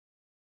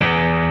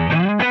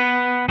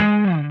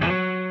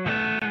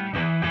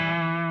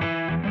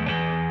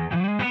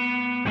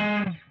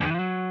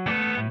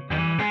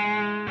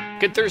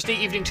Good Thursday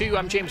evening to you.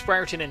 I'm James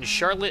Brierton in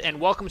Charlotte, and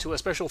welcome to a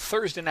special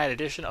Thursday night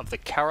edition of the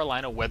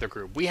Carolina Weather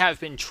Group. We have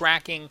been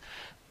tracking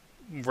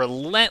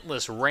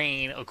relentless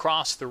rain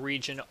across the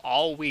region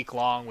all week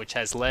long, which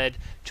has led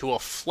to a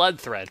flood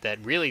threat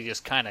that really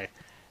just kind of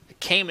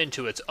came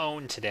into its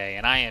own today.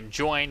 And I am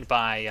joined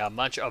by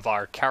much of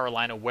our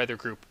Carolina Weather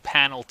Group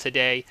panel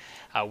today.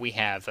 We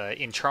have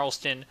in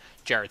Charleston,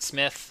 Jared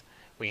Smith.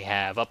 We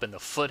have up in the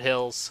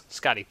foothills,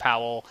 Scotty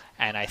Powell.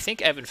 And I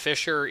think Evan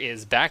Fisher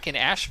is back in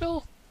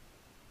Asheville.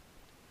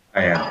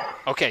 I am.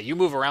 Okay, you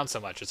move around so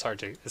much; it's hard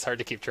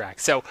to keep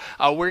track. So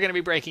we're going to be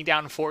breaking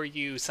down for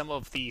you some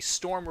of the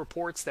storm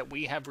reports that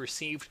we have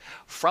received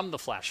from the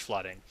flash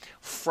flooding,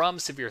 from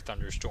severe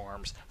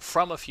thunderstorms,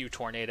 from a few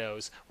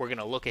tornadoes. We're going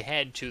to look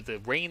ahead to the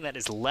rain that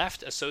is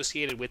left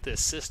associated with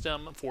this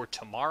system for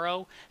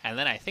tomorrow, and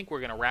then I think we're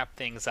going to wrap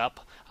things up.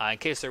 In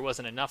case there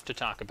wasn't enough to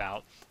talk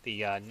about,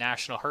 the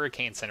National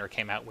Hurricane Center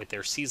came out with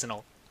their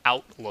seasonal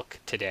outlook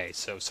today.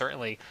 So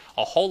certainly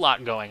a whole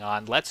lot going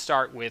on. Let's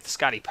start with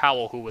Scotty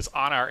Powell, who was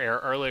on our air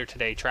earlier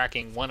today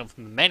tracking one of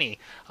many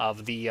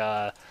of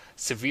the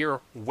severe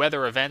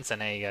weather events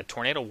and a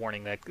tornado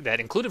warning that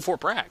included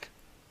Fort Bragg.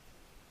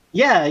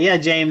 Yeah,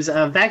 James.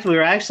 In fact, we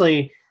were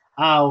actually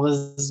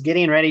was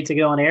getting ready to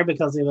go on air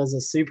because it was a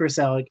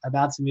supercell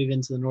about to move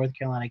into the North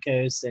Carolina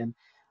coast, and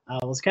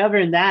was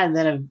covering that, and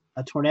then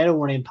a tornado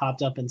warning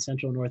popped up in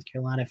central North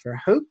Carolina for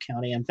Hope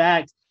County. In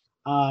fact,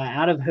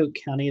 out of Hope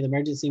County, the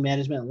emergency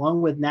management,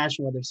 along with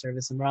National Weather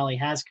Service in Raleigh,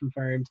 has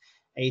confirmed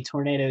a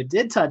tornado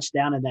did touch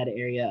down in that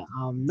area.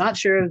 Not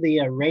sure of the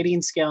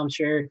rating scale. I'm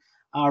sure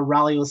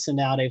Raleigh will send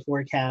out a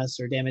forecast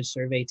or damage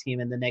survey team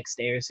in the next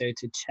day or so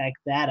to check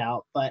that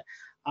out. But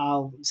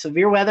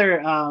severe weather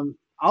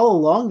all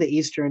along the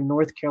eastern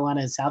North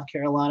Carolina and South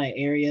Carolina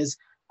areas.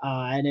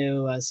 I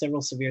know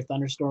several severe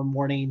thunderstorm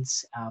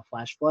warnings,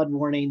 flash flood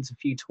warnings, a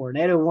few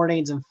tornado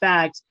warnings. In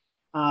fact,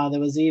 there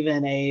was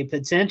even a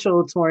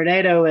potential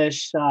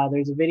tornado-ish.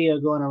 There's a video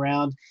going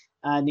around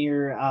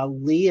near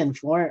Lee and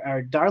Florence,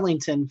 or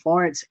Darlington,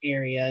 Florence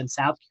area in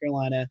South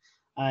Carolina,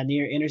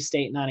 near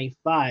Interstate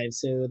 95.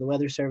 So the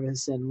Weather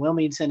Service in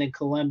Wilmington and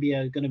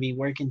Columbia are going to be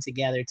working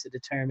together to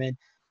determine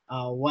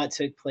what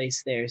took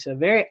place there. So a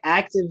very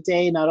active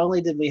day. Not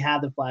only did we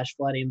have the flash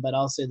flooding, but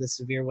also the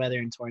severe weather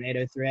and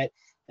tornado threat.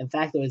 In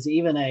fact, there was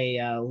even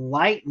a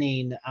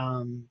lightning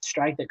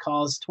strike that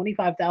caused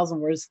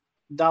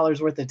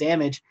 $25,000 worth of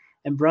damage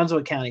in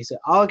Brunswick County. So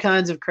all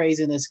kinds of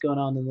craziness going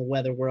on in the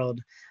weather world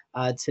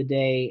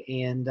today.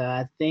 And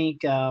I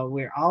think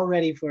we're all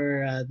ready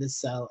for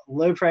this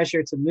low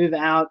pressure to move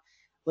out.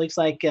 Looks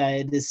like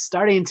it is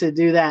starting to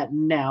do that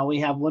now. We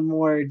have one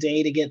more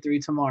day to get through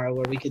tomorrow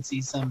where we could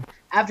see some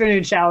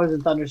afternoon showers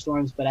and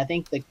thunderstorms. But I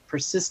think the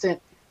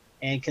persistent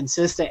and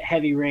consistent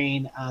heavy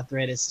rain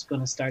threat is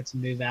going to start to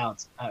move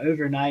out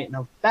overnight. And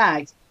in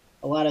fact,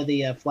 a lot of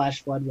the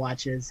flash flood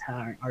watches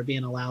are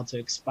being allowed to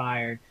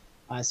expire,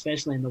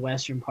 especially in the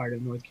western part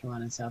of North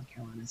Carolina and South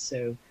Carolina.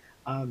 So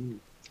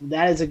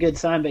that is a good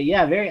sign. But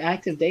yeah, very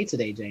active day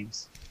today,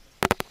 James.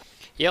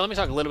 Yeah, let me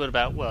talk a little bit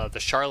about the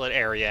Charlotte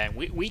area. And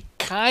we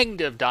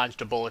kind of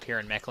dodged a bullet here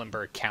in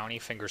Mecklenburg County.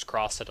 Fingers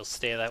crossed it'll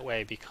stay that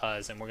way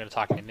because, and we're going to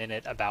talk in a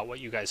minute about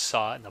what you guys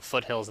saw in the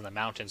foothills and the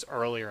mountains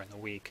earlier in the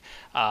week.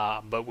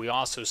 But we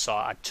also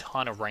saw a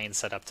ton of rain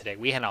set up today.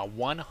 We had a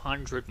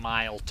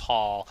 100-mile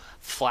tall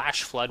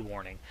flash flood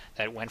warning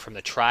that went from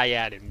the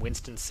Triad in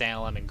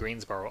Winston-Salem and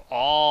Greensboro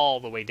all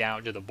the way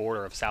down to the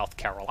border of South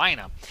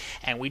Carolina.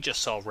 And we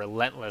just saw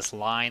relentless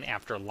line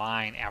after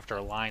line after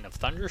line of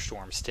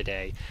thunderstorms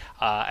today.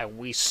 And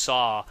we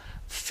saw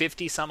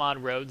 50 some odd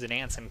roads in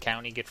Anson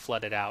County get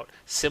flooded out.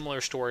 Similar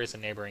stories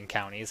in neighboring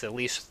counties. At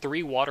least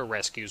 3 water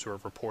rescues were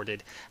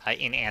reported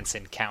in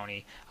Anson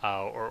County,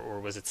 or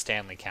was it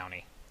Stanley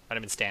County? Might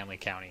have been Stanley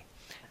County.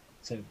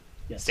 So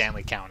yes.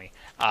 Stanley County,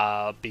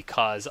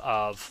 because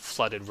of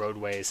flooded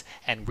roadways.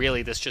 And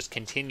really this just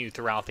continued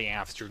throughout the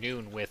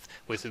afternoon with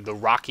the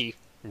Rocky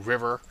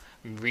River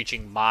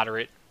reaching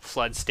moderate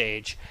flood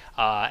stage,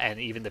 and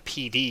even the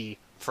PD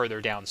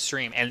further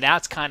downstream. And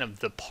that's kind of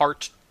the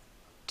part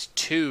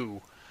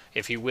 2,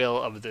 if you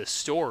will, of the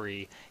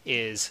story,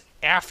 is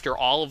after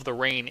all of the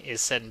rain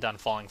is said and done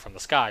falling from the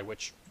sky,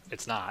 which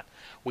it's not,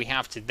 we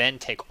have to then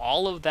take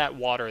all of that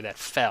water that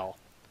fell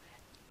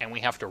and we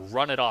have to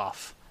run it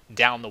off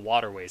down the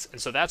waterways.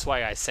 And so that's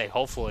why I say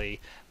hopefully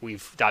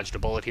we've dodged a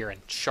bullet here in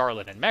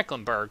Charlotte and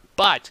Mecklenburg,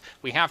 but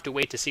we have to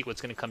wait to see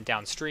what's going to come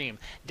downstream,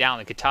 down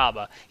the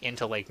Catawba,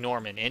 into Lake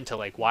Norman, into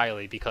Lake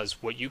Wylie,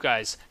 because what you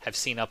guys have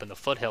seen up in the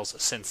foothills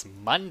since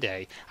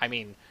Monday, I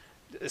mean,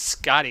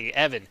 Scotty,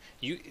 Evan,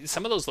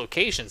 some of those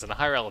locations in the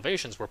higher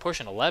elevations were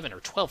pushing 11 or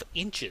 12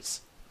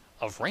 inches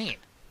of rain.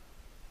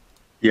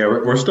 Yeah,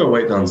 we're still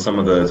waiting on some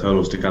of the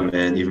totals to come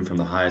in, even from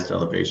the highest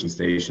elevation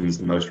stations,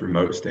 the most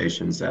remote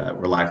stations that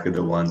were likely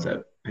the ones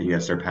that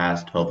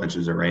surpassed 12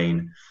 inches of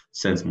rain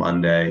since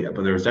Monday.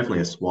 But there was definitely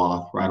a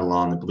swath right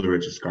along the Blue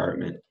Ridge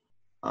Escarpment.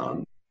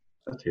 I'll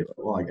tell you,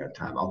 well, I got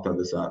time. I'll throw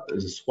this up.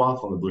 There's a swath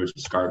on the Blue Ridge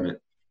Escarpment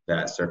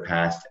that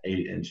surpassed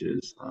 8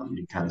 inches. You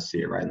can kind of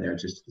see it right in there,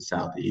 just to the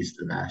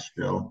southeast of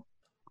Asheville.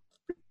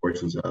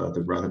 portions of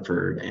the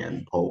Rutherford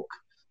and Polk,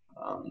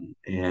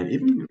 and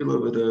even a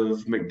little bit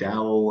of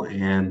McDowell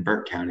and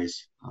Burke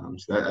counties.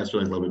 So that's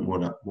really a little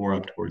bit more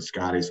up towards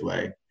Scotty's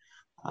way.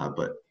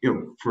 But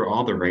for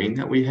all the rain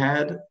that we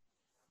had,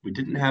 we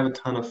didn't have a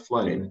ton of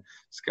flooding.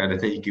 Scott, I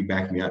think you could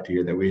back me up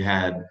here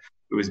that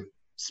it was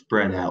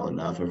spread out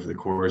enough over the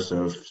course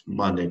of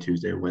Monday,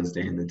 Tuesday,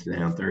 Wednesday, and then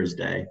today on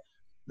Thursday.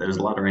 There was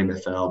a lot of rain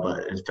that fell, but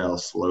it fell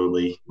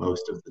slowly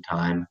most of the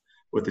time,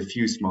 with a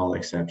few small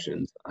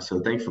exceptions. So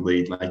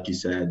thankfully, like you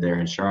said, there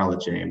in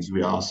Charlotte, James,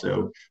 we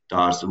also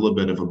dodged a little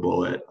bit of a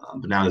bullet.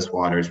 But now this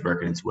water is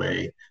working its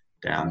way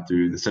down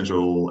through the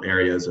central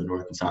areas of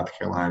North and South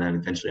Carolina and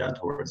eventually out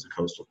towards the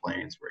coastal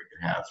plains where it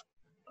could have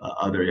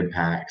other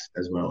impacts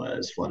as well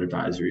as flood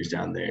advisories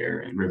down there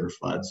and river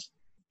floods.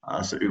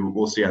 So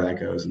we'll see how that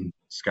goes. And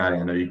Scotty,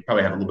 I know you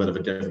probably have a little bit of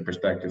a different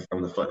perspective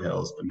from the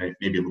foothills, but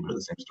maybe a little bit of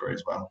the same story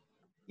as well.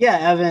 Yeah,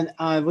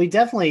 Evan, we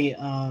definitely,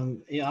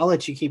 I'll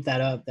let you keep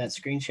that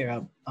screen share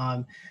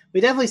up.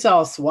 We definitely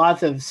saw a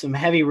swath of some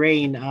heavy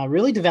rain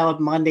really develop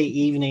Monday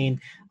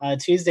evening.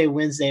 Tuesday,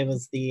 Wednesday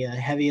was the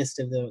heaviest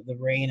of the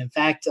rain. In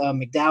fact,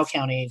 McDowell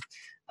County,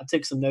 I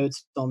took some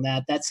notes on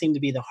that. That seemed to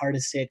be the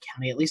hardest hit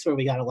county, at least where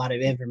we got a lot of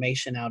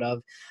information out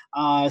of.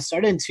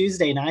 Started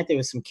Tuesday night, there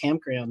was some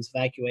campgrounds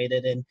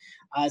evacuated, and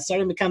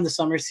starting to become the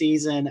summer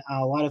season.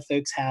 A lot of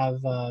folks have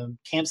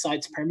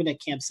campsites,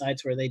 permanent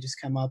campsites where they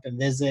just come up and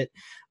visit.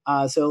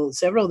 So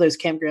several of those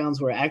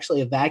campgrounds were actually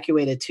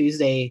evacuated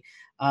Tuesday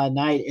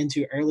night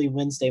into early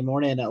Wednesday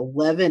morning.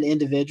 11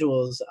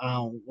 individuals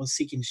was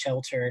seeking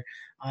shelter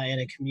in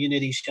a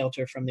community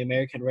shelter from the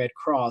American Red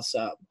Cross.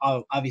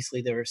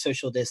 Obviously, there were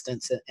social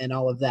distance and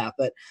all of that,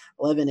 but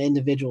 11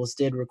 individuals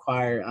did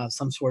require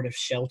some sort of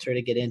shelter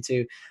to get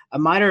into. A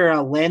minor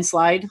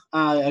landslide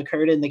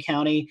occurred in the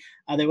county.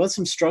 There was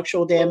some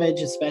structural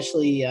damage,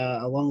 especially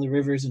along the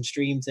rivers and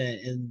streams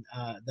in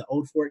the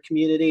Old Fort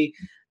community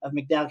of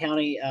McDowell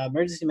County.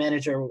 Emergency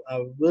Manager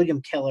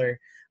William Keller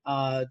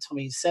told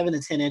me 7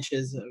 to 10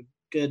 inches, a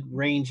good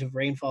range of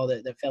rainfall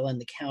that fell in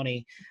the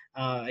county,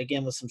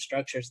 again with some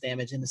structures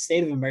damage, and the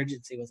state of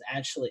emergency was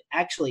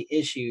actually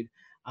issued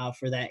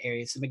for that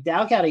area. So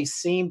McDowell County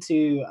seemed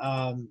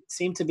to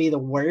be the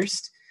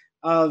worst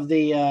of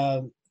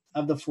the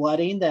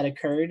flooding that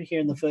occurred here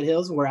in the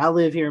foothills. Where I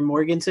live here in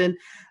Morganton,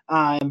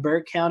 in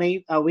Burke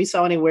County, we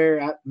saw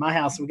anywhere at my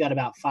house, we got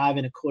about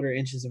 5.25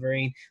 inches of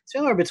rain. It's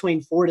anywhere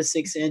between 4 to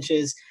 6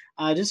 inches.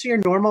 Just your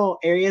normal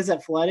areas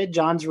that flooded: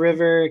 Johns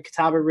River,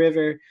 Catawba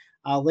River,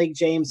 Lake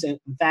James. In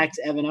fact,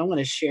 Evan, I want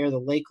to share the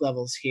lake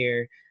levels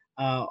here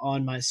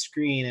on my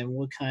screen, and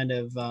we'll kind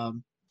of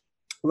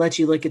let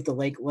you look at the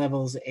lake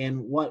levels and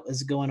what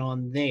is going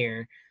on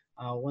there.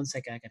 One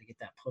second, I got to get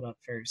that pulled up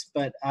first.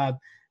 But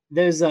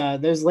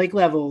those lake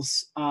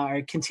levels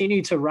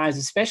continue to rise,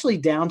 especially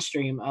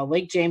downstream.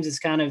 Lake James is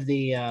kind of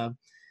the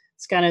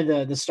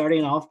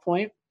starting off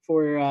point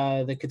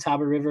for the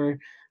Catawba River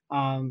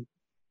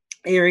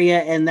area,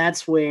 and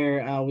that's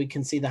where we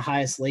can see the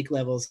highest lake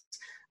levels.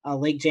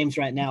 Lake James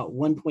right now at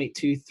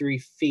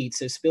 1.23 feet.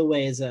 So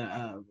spillway is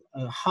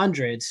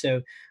 100.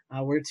 So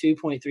we're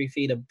 2.3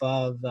 feet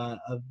above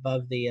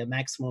the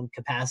maximum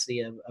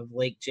capacity of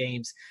Lake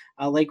James.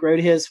 Lake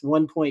Rhodhiss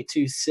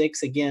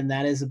 1.26. Again,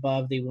 that is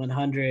above the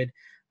 100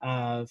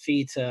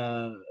 feet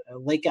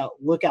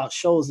lookout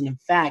shoals. And in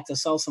fact, I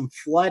saw some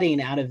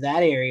flooding out of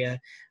that area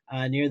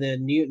near the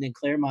Newton and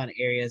Claremont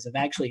areas of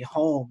actually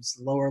homes,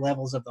 lower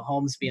levels of the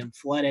homes being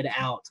flooded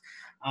out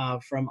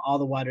from all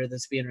the water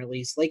that's being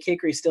released. Lake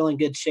Hickory is still in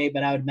good shape,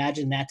 but I would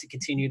imagine that to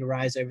continue to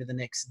rise over the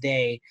next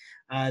day.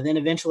 Then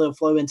eventually it'll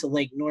flow into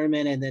Lake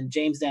Norman, and then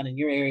James down in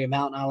your area,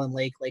 Mountain Island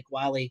Lake, Lake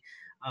Wiley,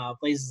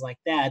 places like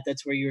that.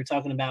 That's where you were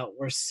talking about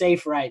we're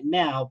safe right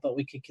now, but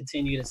we could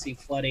continue to see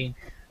flooding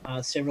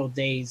several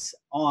days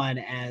on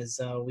as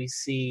we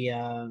see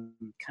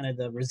kind of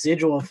the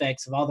residual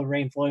effects of all the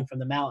rain flowing from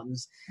the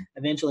mountains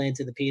eventually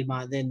into the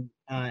Piedmont, then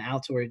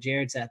out to where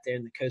Jared's at there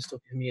in the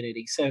coastal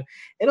community. So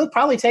it'll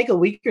probably take a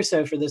week or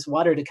so for this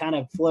water to kind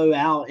of flow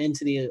out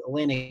into the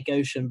Atlantic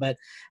Ocean. But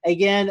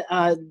again,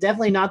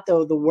 definitely not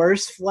the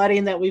worst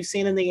flooding that we've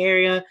seen in the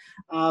area,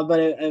 but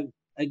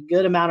a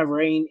good amount of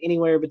rain,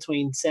 anywhere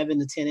between 7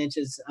 to 10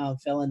 inches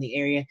fell in the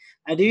area.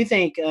 I do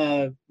think,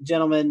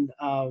 gentlemen,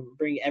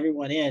 bring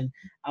everyone in.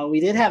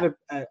 We did have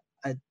a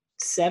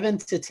 7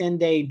 to 10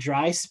 day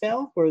dry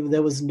spell where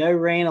there was no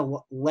rain,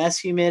 less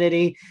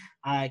humidity.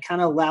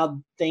 Kind of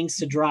allowed things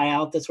to dry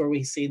out. That's where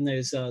we've seen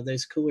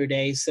those cooler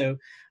days. So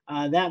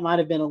that might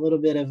have been a little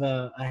bit of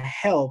a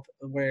help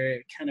where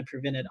it kind of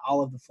prevented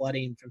all of the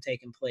flooding from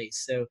taking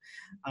place. So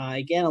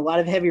again, a lot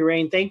of heavy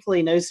rain.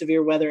 Thankfully, no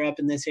severe weather up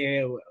in this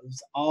area. It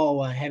was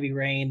all heavy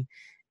rain,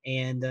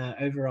 and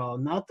overall,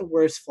 not the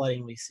worst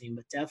flooding we've seen,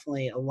 but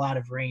definitely a lot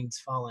of rain's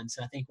fallen.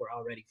 So I think we're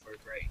all ready for a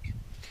break.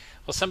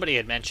 Well, somebody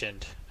had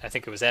mentioned, I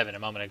think it was Evan a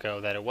moment ago,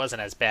 that it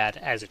wasn't as bad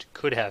as it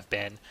could have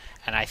been.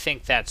 And I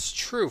think that's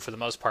true for the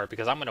most part,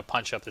 because I'm going to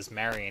punch up this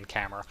Marion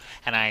camera,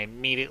 and I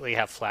immediately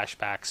have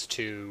flashbacks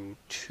to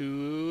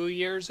 2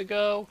 years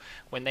ago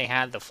when they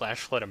had the flash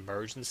flood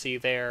emergency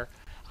there.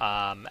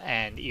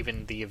 and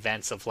even the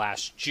events of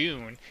last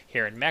June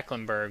here in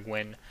Mecklenburg,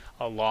 when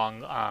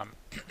along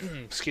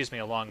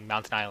along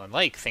Mountain Island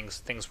Lake,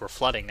 things were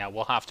flooding. Now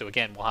we'll have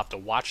to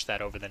watch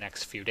that over the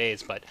next few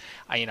days, but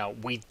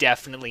we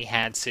definitely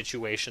had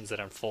situations that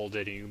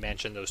unfolded. You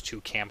mentioned those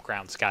 2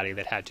 campgrounds, Scotty,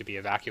 that had to be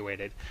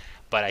evacuated,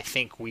 but I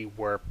think we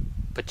were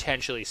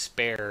potentially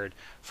spared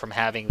from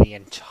having the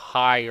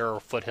entire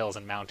foothills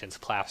and mountains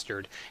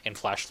plastered in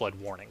flash flood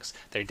warnings.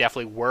 There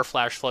definitely were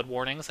flash flood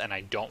warnings, and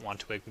I don't want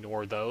to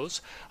ignore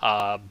those,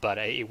 but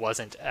it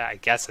wasn't, I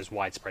guess, as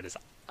widespread as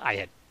I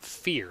had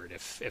feared,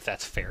 if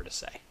that's fair to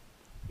say.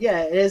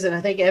 Yeah, it is, and I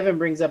think Evan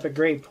brings up a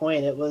great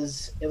point. It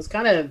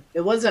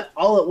wasn't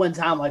all at one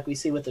time like we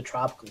see with the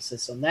tropical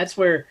system. That's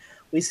where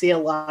we see a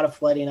lot of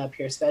flooding up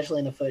here, especially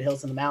in the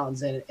foothills and the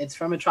mountains, and it's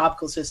from a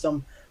tropical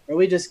system where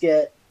we just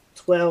get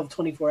 12,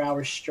 24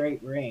 hours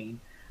straight rain.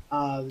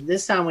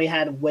 This time we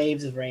had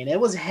waves of rain. It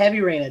was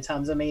heavy rain at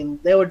times. I mean,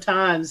 there were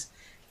times,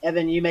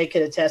 Evan, you may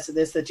could attest to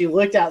this, that you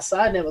looked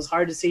outside and it was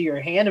hard to see your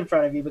hand in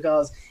front of you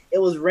because it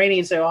was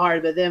raining so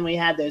hard. But then we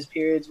had those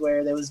periods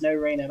where there was no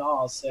rain at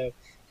all. So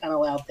kind of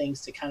allowed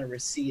things to kind of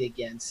recede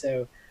again.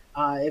 So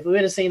if we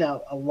would have seen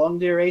a long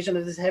duration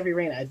of this heavy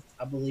rain,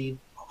 I believe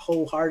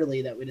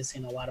wholeheartedly that we'd have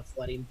seen a lot of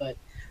flooding. But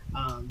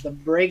the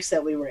breaks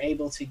that we were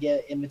able to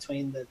get in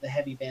between the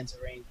heavy bands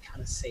of rain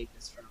kind of saved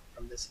us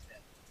from this event.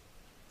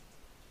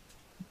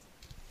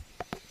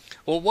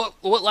 Well,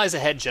 what lies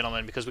ahead,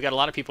 gentlemen? Because we got a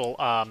lot of people,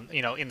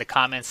 in the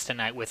comments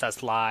tonight with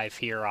us live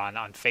here on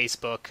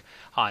Facebook,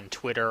 on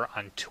Twitter,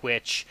 on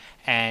Twitch,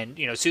 and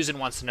Susan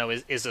wants to know,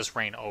 is this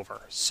rain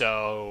over?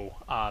 So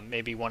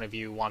maybe one of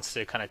you wants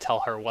to kind of tell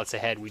her what's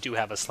ahead. We do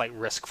have a slight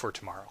risk for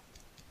tomorrow.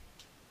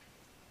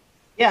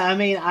 Yeah, I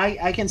mean,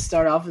 I can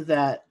start off with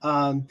that.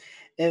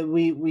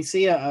 We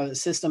see a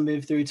system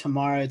move through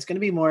tomorrow. It's going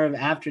to be more of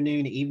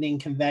afternoon, evening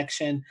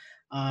convection.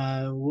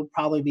 Will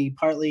probably be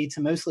partly to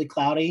mostly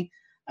cloudy.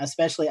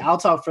 Especially, I'll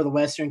talk for the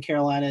Western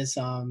Carolinas.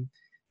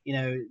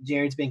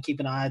 Jared's been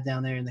keeping an eye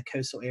down there in the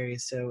coastal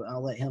areas, so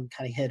I'll let him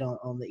kind of hit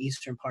on the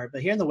eastern part.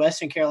 But here in the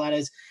Western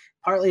Carolinas,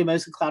 partly a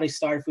mostly cloudy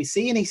start. If we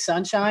see any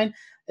sunshine,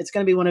 it's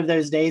going to be one of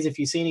those days. If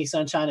you see any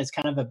sunshine, it's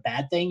kind of a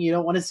bad thing. You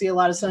don't want to see a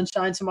lot of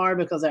sunshine tomorrow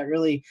because that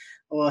really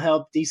will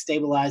help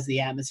destabilize the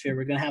atmosphere.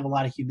 We're going to have a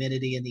lot of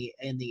humidity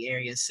in the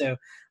area. So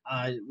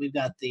we've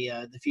got the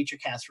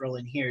futurecast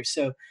rolling here.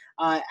 So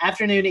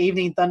afternoon,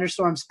 evening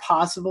thunderstorms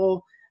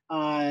possible.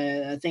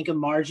 I think a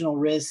marginal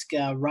risk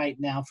right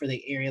now for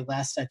the area,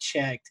 last I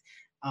checked.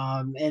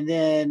 And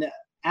then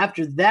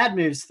after that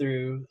moves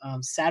through,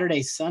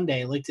 Saturday,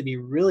 Sunday look to be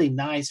really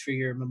nice for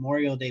your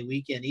Memorial Day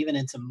weekend, even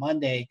into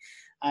Monday.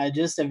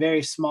 Just a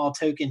very small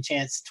token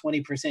chance,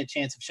 20%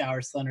 chance of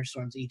showers,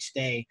 thunderstorms each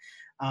day.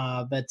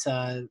 But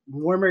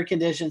warmer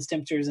conditions,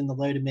 temperatures in the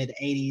low to mid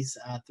 80s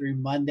through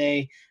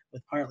Monday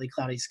with partly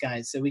cloudy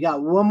skies. So we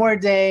got one more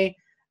day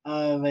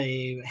of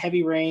a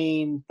heavy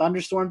rain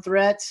thunderstorm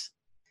threat.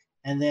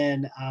 And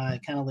then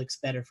it kind of looks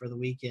better for the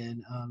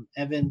weekend.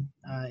 Evan,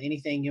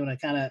 anything you want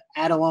to kind of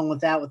add along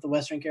with that with the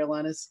Western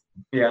Carolinas?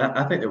 Yeah,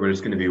 I think that we're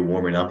just going to be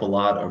warming up a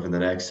lot over the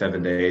next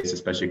 7 days,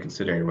 especially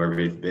considering where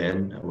we've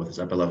been with this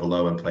upper level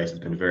low in place. It's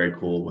been very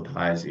cool with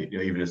highs,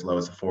 even as low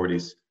as the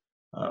 40s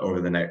over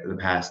the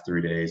past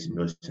 3 days,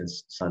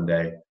 since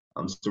Sunday.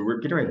 So we're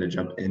getting ready to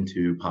jump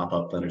into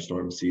pop-up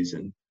thunderstorm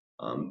season.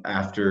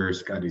 After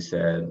Scotty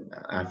said,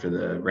 after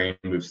the rain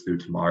moves through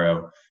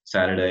tomorrow,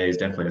 Saturday is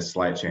definitely a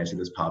slight chance of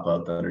this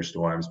pop-up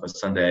thunderstorms, but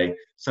Sunday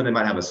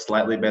might have a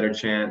slightly better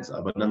chance,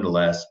 but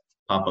nonetheless,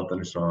 pop-up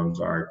thunderstorms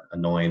are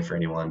annoying for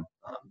anyone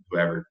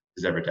whoever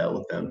has ever dealt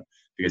with them,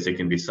 because it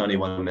can be sunny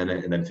 1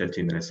 minute and then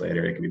 15 minutes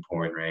later it can be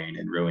pouring rain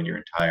and ruin your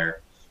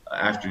entire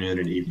afternoon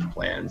and evening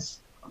plans.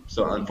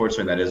 So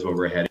unfortunately, that is where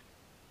we're heading.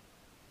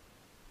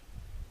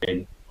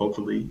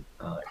 Hopefully,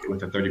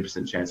 with a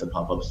 30% chance of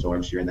pop-up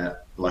storms, you're in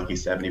that lucky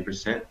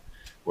 70%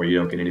 where you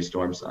don't get any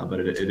storms. But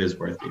it is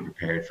worth being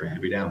prepared for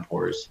heavy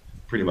downpours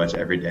pretty much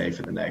every day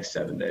for the next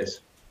 7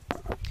 days.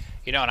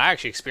 And I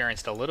actually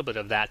experienced a little bit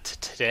of that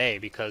today,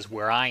 because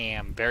where I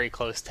am, very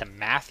close to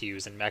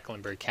Matthews in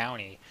Mecklenburg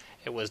County,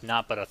 it was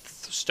not but a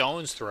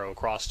stone's throw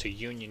across to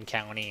Union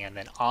County and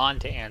then on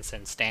to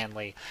Anson,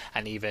 Stanley,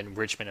 and even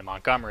Richmond and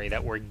Montgomery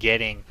that we're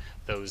getting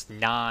those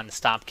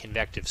non-stop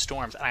convective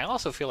storms. And I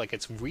also feel like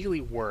it's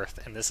really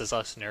worth, and this is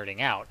us nerding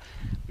out,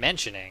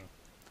 mentioning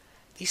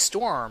these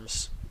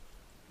storms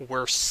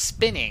were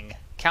spinning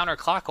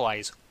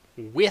counterclockwise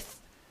with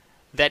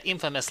that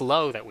infamous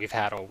low that we've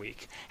had all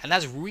week. And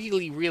that's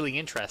really, really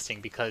interesting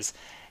because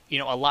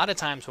a lot of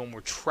times when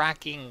we're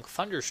tracking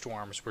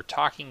thunderstorms, we're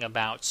talking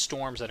about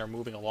storms that are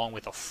moving along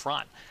with a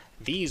front.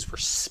 These were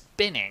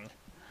spinning,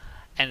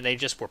 and they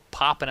just were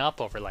popping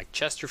up over like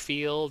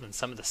Chesterfield and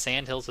some of the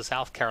sandhills of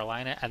South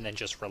Carolina, and then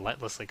just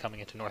relentlessly coming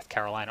into North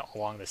Carolina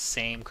along the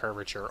same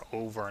curvature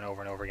over and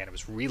over and over again. It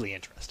was really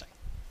interesting.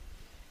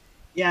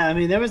 Yeah, I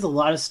mean, there was a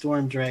lot of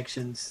storm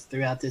directions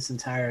throughout this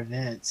entire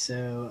event.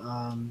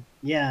 So,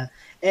 yeah.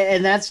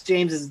 And that's,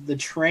 James, is the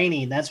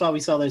training. That's why we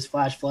saw those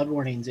flash flood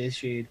warnings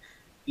issued.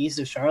 east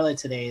of Charlotte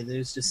today.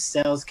 There's just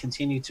cells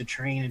continue to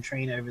train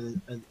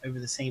over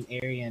the same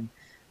area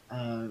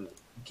and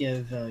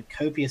give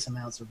copious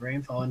amounts of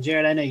rainfall. And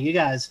Jared, I know you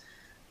guys,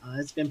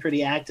 it's been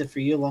pretty active for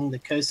you along the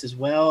coast as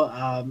well.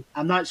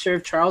 I'm not sure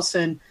if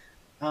Charleston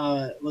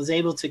was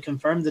able to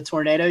confirm the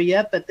tornado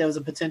yet, but there was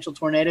a potential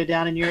tornado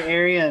down in your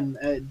area. And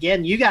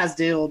again, you guys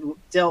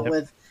dealt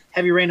with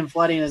heavy rain and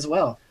flooding as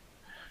well.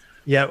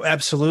 Yeah,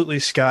 absolutely,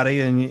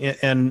 Scotty.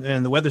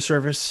 And the Weather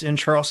Service in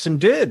Charleston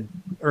did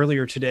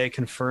earlier today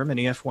confirm an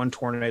EF1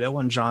 tornado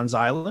on Johns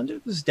Island.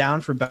 It was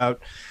down for about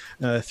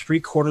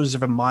 3/4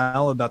 of a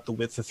mile, about the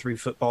width of 3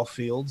 football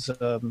fields.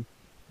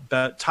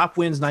 About top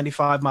winds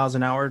 95 miles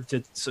an hour.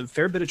 Did a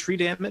fair bit of tree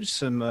damage,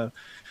 some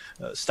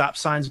stop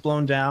signs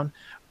blown down.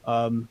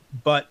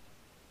 But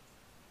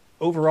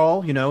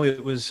overall,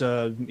 it was,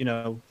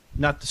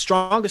 not the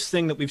strongest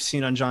thing that we've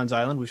seen on Johns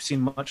Island. We've seen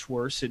much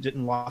worse. It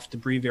didn't waft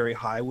debris very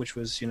high, which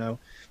was,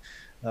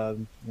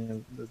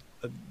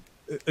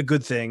 a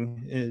good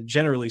thing,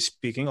 generally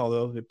speaking,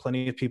 although there are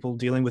plenty of people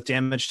dealing with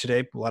damage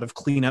today, a lot of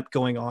cleanup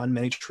going on,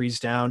 many trees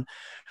down.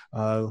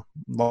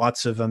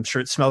 Lots of, I'm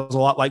sure it smells a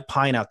lot like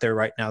pine out there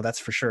right now, that's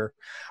for sure.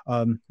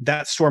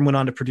 That storm went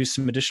on to produce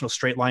some additional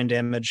straight line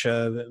damage,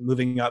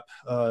 moving up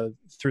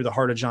through the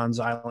heart of Johns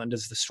Island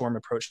as the storm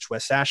approached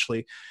West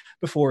Ashley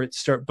before it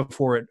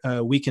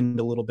weakened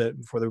a little bit,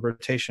 before the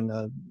rotation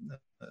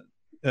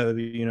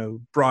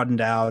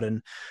broadened out,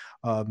 and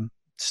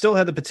still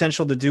had the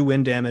potential to do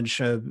wind damage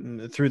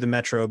through the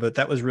metro, but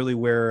that was really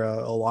where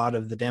a lot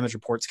of the damage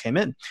reports came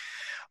in.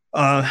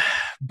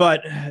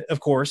 But of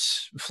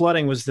course,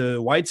 flooding was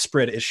the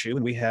widespread issue,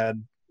 and we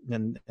had,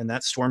 and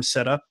that storm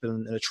set up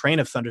and a train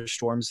of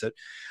thunderstorms that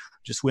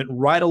just went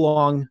right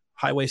along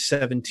Highway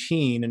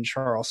 17 in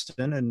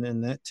Charleston,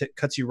 and that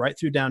cuts you right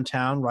through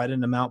downtown, right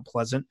into Mount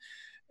Pleasant.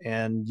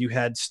 And you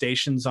had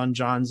stations on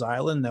Johns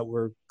Island that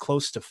were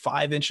close to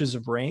 5 inches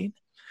of rain,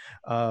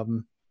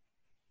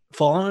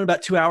 falling in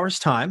about 2 hours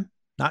time.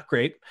 Not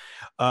great.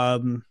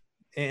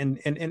 And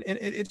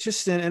it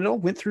just, and it all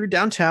went through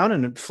downtown,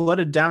 and it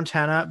flooded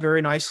downtown out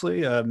very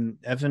nicely.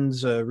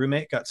 Evan's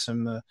roommate got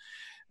some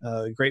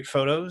great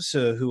photos.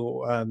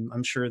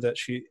 I'm sure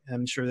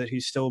that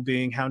he's still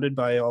being hounded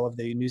by all of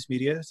the news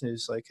media.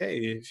 He's like, hey,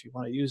 if you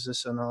want to use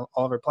this on all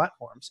of our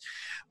platforms,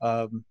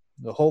 a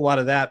whole lot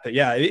of that. But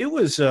yeah, it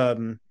was,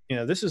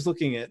 this is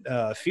looking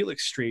at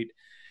Felix Street,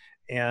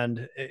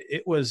 and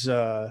it was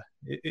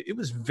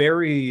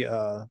very.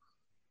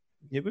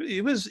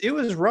 It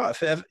was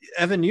rough.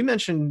 Evan, you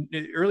mentioned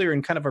earlier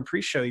in kind of our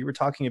pre-show, you were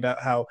talking about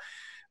how,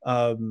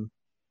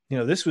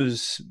 this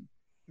was,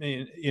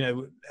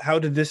 how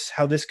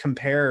this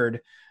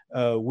compared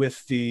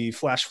with the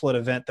flash flood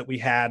event that we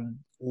had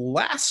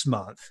last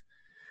month,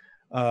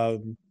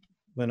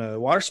 when a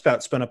water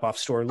spout spun up off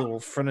store, a little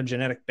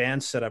phronogenetic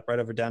band set up right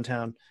over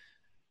downtown.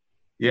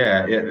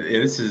 Yeah,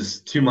 this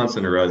is 2 months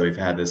in a row that we've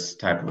had this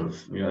type of,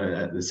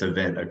 this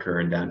event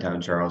occur in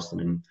downtown Charleston,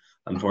 and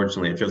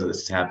unfortunately, it feels like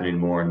this is happening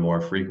more and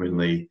more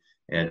frequently.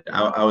 And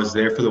I was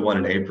there for the one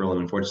in April,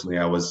 and unfortunately,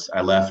 I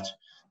left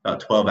about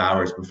 12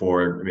 hours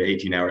before, maybe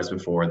 18 hours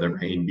before the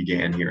rain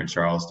began here in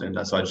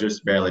Charleston. So I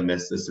just barely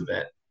missed this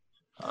event.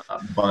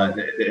 But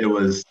it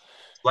was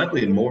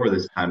slightly more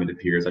this time, it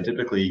appears. I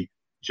typically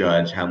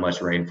judge how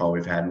much rainfall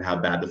we've had and how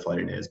bad the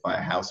flooding is by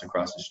a house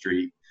across the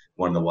street,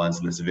 one of the ones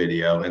in this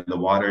video. And the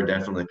water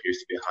definitely appears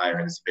to be higher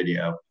in this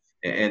video.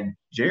 And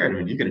Jared, I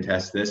mean, you can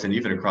attest to this, and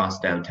even across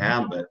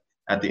downtown, but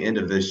at the end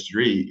of this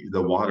street,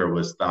 the water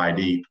was thigh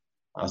deep.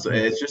 So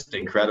it's just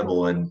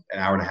incredible in an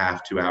hour and a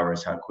half, 2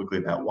 hours, how quickly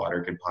that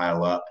water can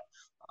pile up.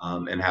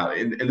 And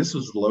this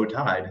was low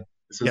tide.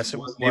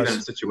 Wasn't even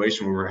a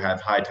situation where we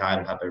have high tide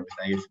on top of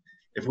everything.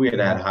 If we had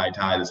had high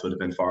tide, this would have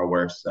been far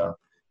worse. So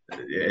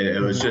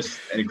it was just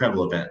an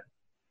incredible event.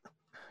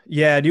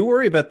 Yeah, do you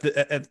worry about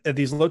at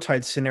these low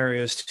tide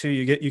scenarios too?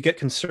 You get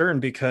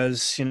concerned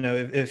because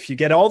if you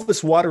get all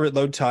this water at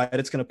low tide,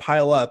 it's going to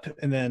pile up,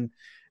 and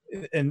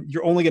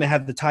you're only going to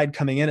have the tide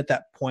coming in at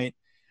that point.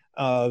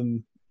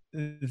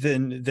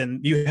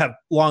 Then you have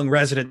long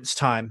residence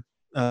time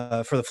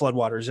for the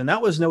floodwaters, and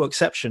that was no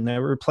exception.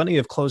 There were plenty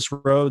of closed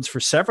roads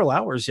for several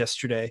hours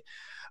yesterday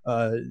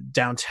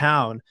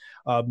downtown.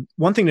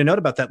 One thing to note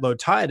about that low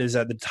tide is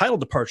that the tidal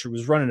departure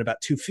was running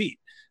about 2 feet.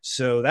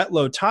 So that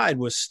low tide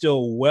was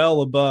still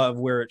well above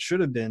where it should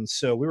have been.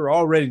 So we were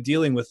already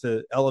dealing with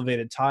the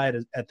elevated tide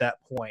at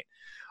that point.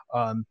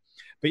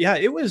 But yeah,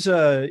 it was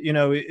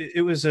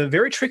it was a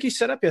very tricky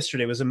setup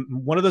yesterday. It was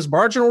one of those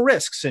marginal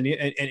risks, and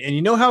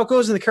you know how it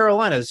goes in the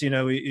Carolinas.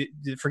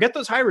 Forget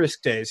those high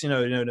risk days.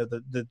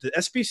 The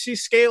SBC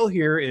scale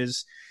here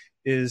is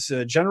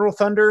general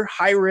thunder,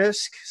 high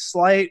risk,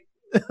 slight,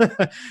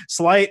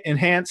 slight,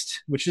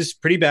 enhanced, which is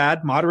pretty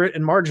bad, moderate,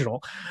 and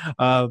marginal.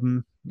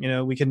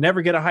 We can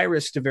never get a high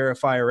risk to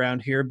verify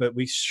around here, but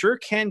we sure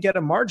can get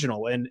a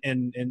marginal. And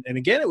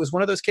again, it was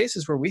one of those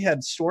cases where we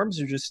had storms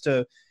that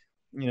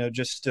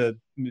just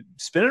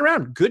spinning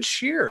around. Good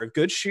shear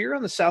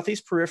on the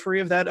southeast periphery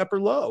of that upper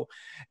low.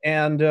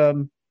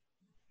 And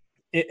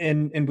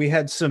and we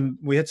had some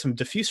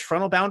diffuse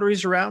frontal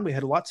boundaries around. We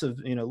had lots of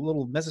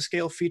little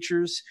mesoscale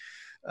features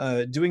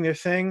doing their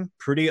thing.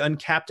 Pretty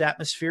uncapped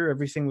atmosphere.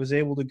 Everything was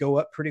able to go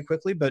up pretty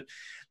quickly, but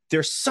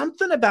there's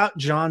something about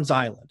Johns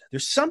Island.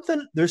 There's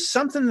something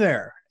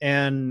there,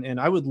 and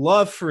I would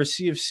love for a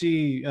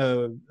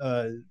CFC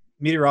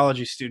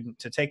meteorology student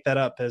to take that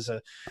up as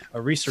a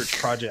research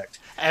project.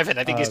 Evan,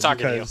 I think he's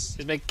talking to you.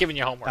 He's giving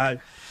you homework.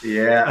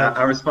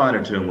 I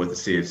responded to him with the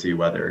CFC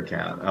weather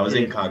account. I was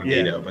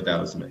incognito, but that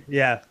was me.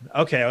 Yeah.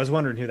 Okay. I was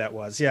wondering who that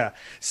was. Yeah.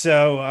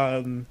 So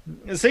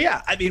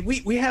yeah, I mean,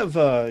 we have,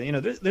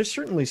 there's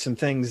certainly some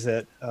things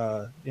that,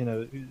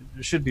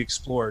 should be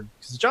explored,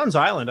 because Johns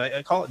Island,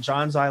 I call it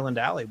Johns Island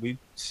Alley. We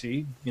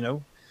see,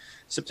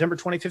 September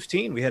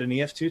 2015, we had an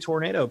EF2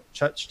 tornado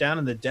touch down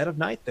in the dead of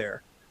night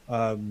there.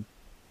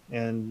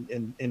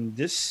 And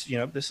this,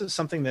 this is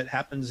something that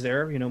happens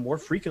there, more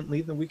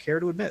frequently than we care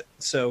to admit.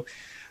 So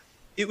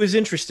it was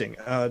interesting.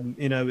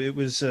 It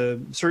was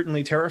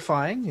certainly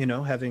terrifying,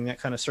 having that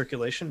kind of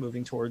circulation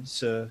moving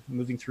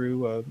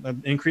through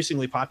an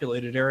increasingly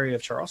populated area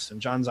of Charleston.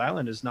 Johns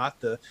Island is not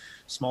the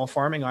small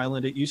farming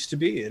island it used to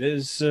be. It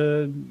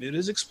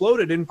is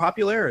exploded in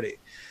popularity.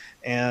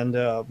 And,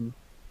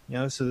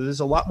 so there's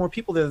a lot more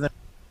people there than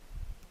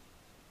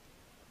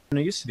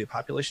it used to be.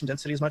 Population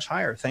density is much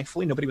higher.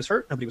 Thankfully, nobody was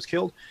hurt, nobody was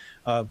killed.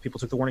 People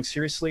took the warning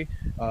seriously,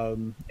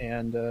 and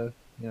at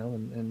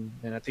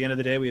the end of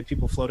the day, we had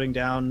people floating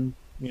down,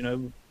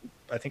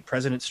 I think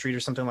President Street or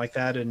something like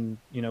that, and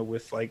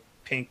with like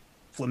pink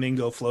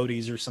flamingo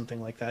floaties or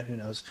something like that. Who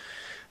knows?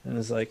 And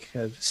it's like,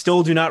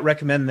 still do not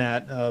recommend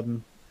that.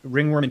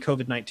 Ringworm and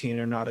COVID-19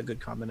 are not a good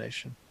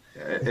combination.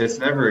 It's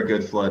never a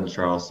good flood in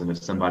Charleston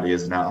if somebody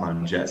isn't out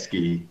on jet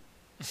ski.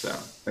 So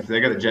if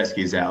they got the jet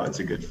skis out, it's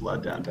a good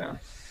flood downtown.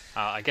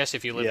 I guess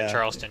if you live in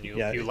Charleston,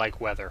 you like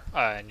weather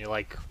and you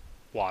like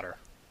water.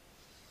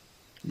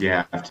 You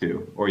have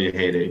to, or you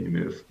hate it and you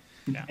move.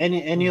 Yeah.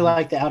 And you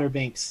like the Outer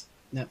Banks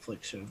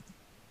Netflix show.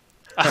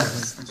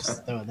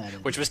 Just throwing that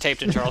in. Which was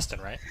taped in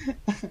Charleston, right?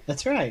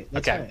 That's right.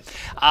 Okay.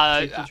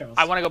 Right.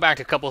 I want to go back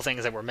to a couple of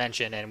things that were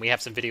mentioned, and we have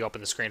some video up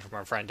on the screen from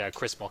our friend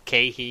Chris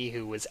Mulcahy,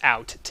 who was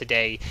out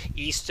today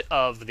east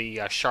of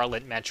the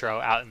Charlotte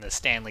Metro, out in the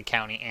Stanley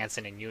County,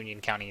 Anson, and Union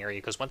County area.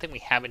 Because one thing we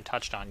haven't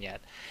touched on yet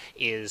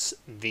is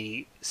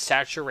the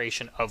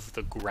saturation of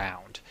the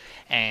ground,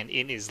 and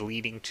it is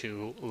leading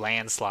to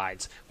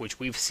landslides, which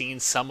we've seen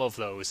some of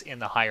those in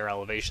the higher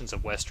elevations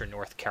of western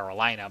North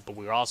Carolina, but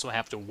we also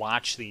have to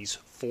watch these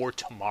for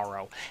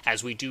tomorrow.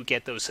 As we do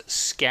get those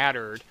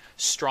scattered,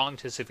 strong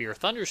to severe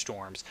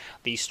thunderstorms,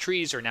 these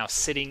trees are now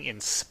sitting in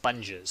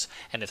sponges,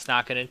 and it's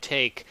not going to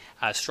take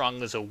as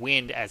strong as a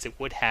wind as it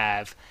would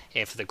have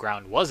if the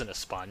ground wasn't a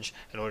sponge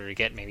in order to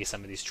get maybe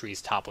some of these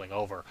trees toppling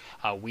over.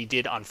 We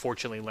did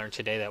unfortunately learn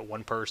today that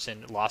one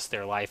person lost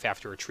their life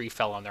after a tree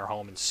fell on their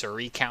home in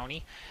Surrey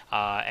County,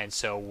 and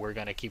so we're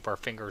going to keep our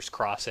fingers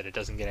crossed that it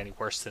doesn't get any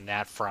worse than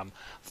that from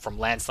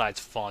landslides,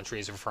 fallen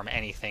trees, or from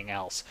anything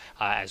else,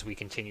 as we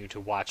continue to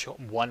watch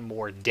one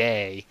more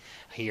day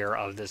here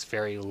of this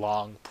very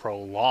long,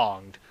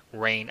 prolonged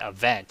rain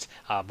event.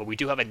 But we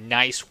do have a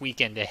nice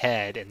weekend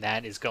ahead, and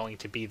that is going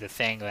to be the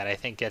thing that I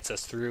think gets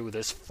us through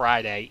this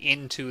Friday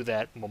into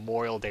that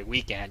Memorial Day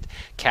weekend.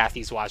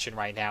 Kathy's watching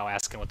right now,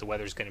 asking what the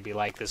weather's going to be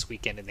like this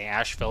weekend in the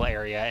Asheville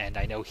area, and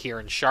I know here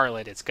in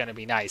Charlotte it's going to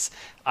be nice.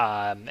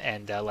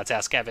 Let's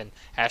ask Evan.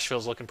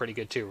 Asheville's looking pretty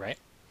good too, right?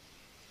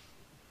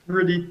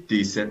 Pretty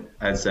decent,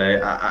 I'd say.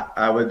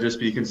 I would just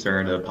be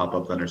concerned of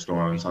pop-up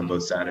thunderstorms on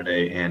both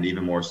Saturday and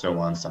even more so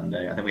on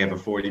Sunday. I think we have a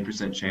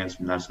 40% chance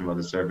from National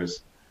Weather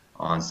Service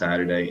on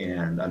Saturday,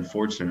 and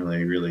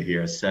unfortunately, really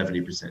here, a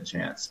 70%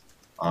 chance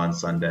on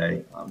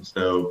Sunday.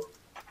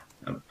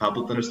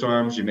 Pop-up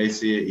thunderstorms, you may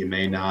see it, you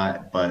may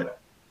not, but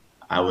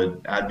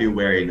I'd be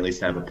wary and at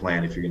least have a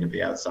plan if you're going to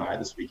be outside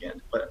this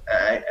weekend. But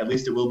at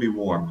least it will be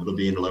warm. It'll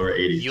be in the lower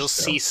 80s. You'll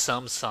see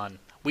some sun.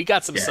 We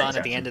got some sun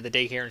at the end of the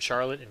day here in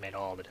Charlotte. It made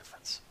all the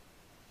difference.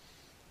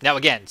 Now,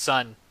 again,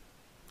 sun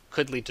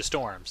could lead to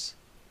storms,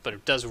 but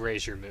it does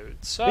raise your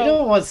mood. So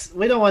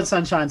we don't want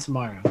sunshine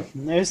tomorrow.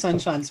 No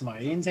sunshine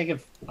tomorrow. You can take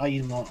it all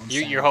you want.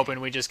 You're hoping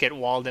we just get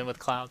walled in with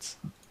clouds?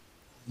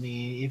 I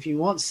mean, if you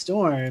want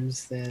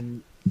storms,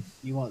 then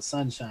you want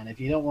sunshine. If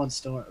you don't want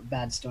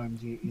bad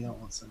storms, you don't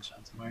want sunshine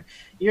tomorrow.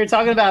 You were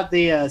talking about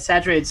the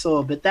saturated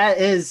soil, but that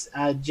is,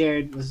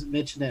 Jared was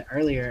mentioning it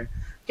earlier.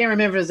 Can't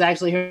remember if it was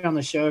actually here on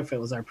the show, if it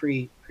was our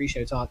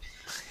pre-show talk.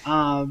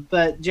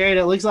 But Jared,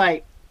 it looks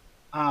like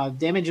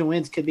damage and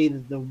winds could be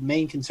the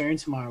main concern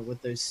tomorrow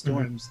with those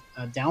storms,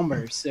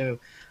 downbursts. So,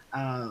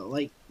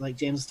 like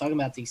James was talking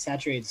about, the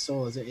saturated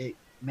soils, it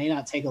may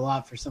not take a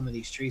lot for some of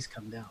these trees to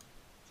come down.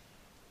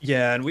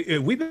 Yeah, and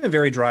we've been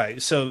very dry.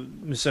 So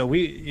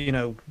we,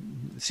 it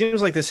seems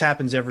like this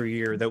happens every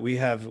year, that we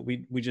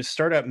just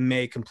start out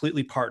May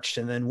completely parched,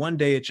 and then one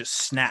day it just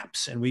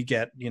snaps and we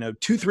get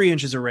 2-3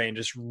 inches of rain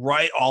just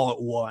right all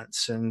at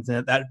once, and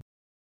that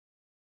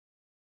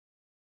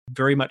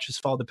very much has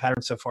followed the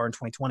pattern so far in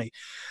 2020.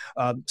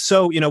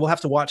 So, we'll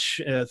have to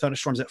watch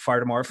thunderstorms that fire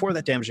tomorrow for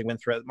that damaging wind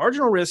threat.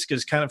 Marginal risk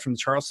is kind of from the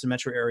Charleston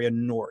metro area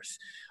north.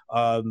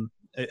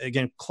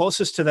 Again,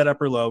 closest to that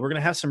upper low. We're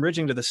going to have some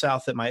ridging to the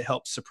south that might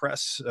help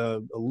suppress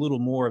a little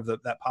more of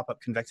that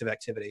pop-up convective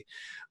activity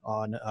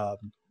on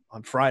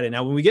Friday.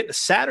 Now, when we get to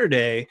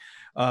Saturday,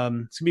 it's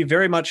going to be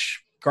very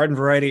much garden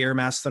variety air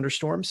mass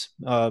thunderstorms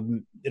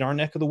in our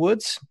neck of the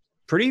woods.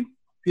 Pretty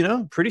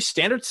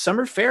standard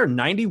summer fare,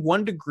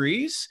 91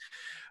 degrees.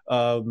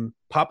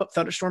 Pop-up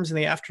thunderstorms in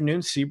the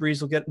afternoon. Sea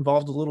breeze will get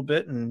involved a little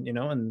bit, and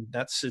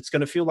it's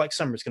going to feel like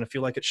summer. It's going to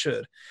feel like it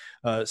should.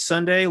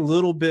 Sunday, a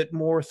little bit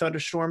more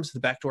thunderstorms. The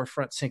backdoor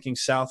front sinking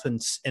south,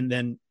 and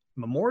then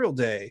Memorial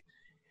Day,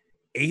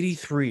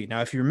 83.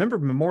 Now, if you remember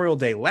Memorial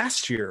Day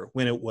last year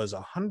when it was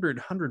 100,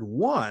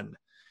 101,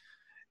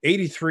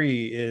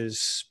 83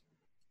 is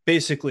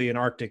basically an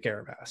Arctic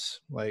air mass.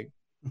 Like,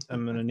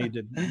 I'm going to need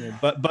to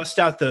bust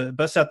out the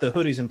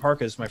hoodies and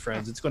parkas, my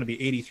friends. It's going to be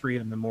 83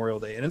 on Memorial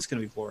Day, and it's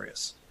going to be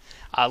glorious.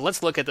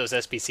 Let's look at those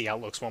SPC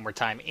outlooks one more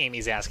time.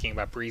 Amy's asking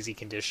about breezy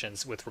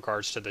conditions with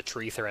regards to the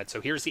tree threat.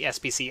 So here's the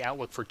SPC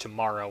outlook for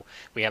tomorrow.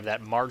 We have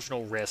that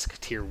marginal risk,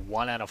 tier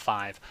 1 out of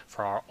 5,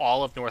 for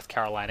all of North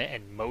Carolina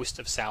and most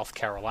of South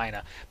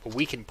Carolina. But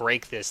we can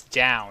break this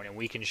down, and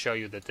we can show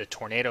you that the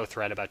tornado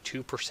threat, about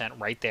 2%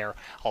 right there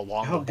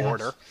along the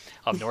border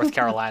of North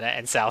Carolina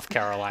and South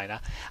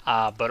Carolina.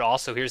 But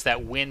also, here's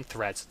that wind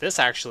threat. So this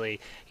actually,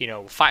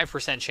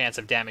 5% chance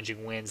of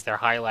damaging winds. They're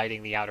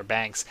highlighting the Outer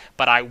Banks.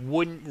 But I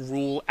wouldn't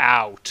rule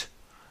out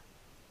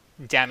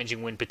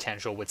damaging wind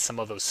potential with some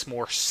of those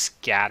more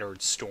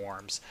scattered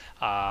storms,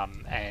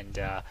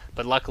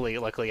 but luckily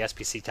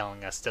SPC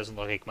telling us doesn't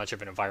look like much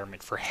of an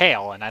environment for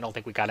hail, and I don't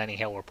think we got any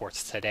hail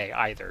reports today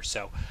either.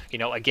 So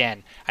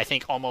again, I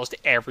think almost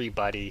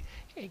everybody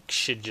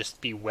should just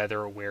be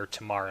weather aware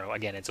tomorrow.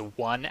 Again, it's a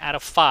 1 out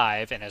of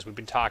 5, and as we've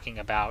been talking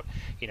about,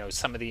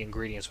 some of the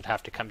ingredients would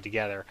have to come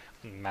together,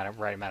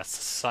 right amount of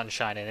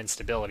sunshine and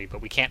instability, but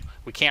we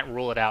can't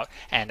rule it out.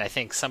 And I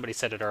think somebody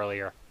said it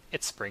earlier,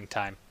 it's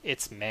springtime,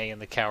 it's May in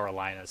the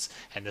Carolinas,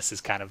 and this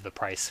is kind of the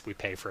price we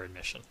pay for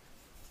admission.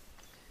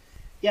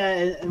 Yeah,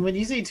 and when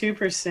you say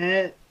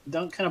 2%,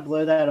 don't kind of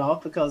blow that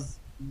off, because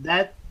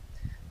that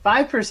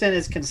 5%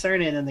 is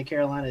concerning in the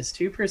Carolinas.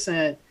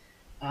 2%,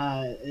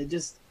 it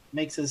just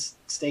makes us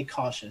stay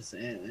cautious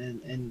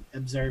and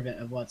observant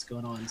of what's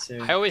going on.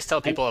 So I always tell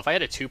people, if I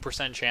had a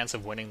 2% chance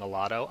of winning the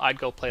lotto, I'd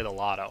go play the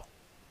lotto.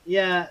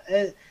 Yeah,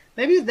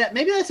 maybe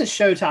that's a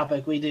show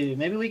topic we do.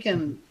 Maybe we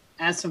can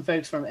ask some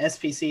folks from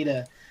SPC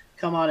to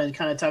come on and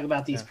kind of talk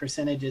about these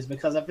percentages,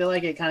 because I feel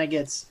like it kind of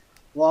gets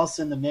lost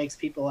in the mix.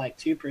 People like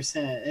 2%.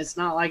 It's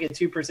not like a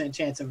 2%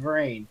 chance of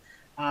rain.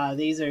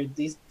 These are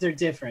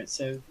different.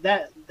 So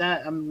that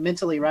I'm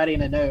mentally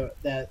writing a note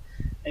that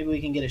maybe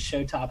we can get a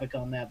show topic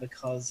on that,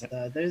 because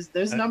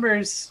those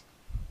numbers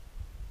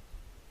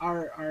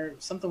are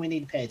something we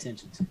need to pay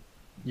attention to.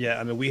 Yeah,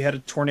 I mean, we had a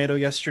tornado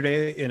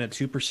yesterday in a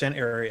 2%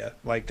 area.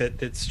 Like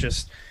that, it's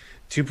just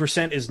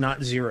 2% is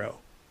not zero.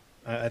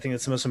 I think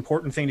that's the most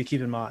important thing to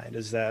keep in mind,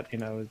 is that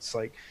it's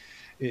like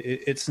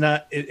it's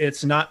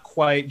not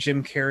quite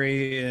Jim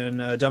Carrey in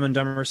Dumb and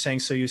Dumber saying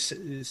so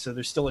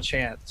there's still a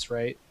chance,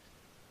 right?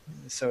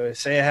 So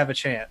say I have a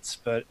chance,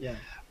 but yeah,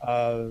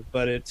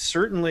 but it's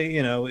certainly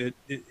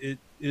it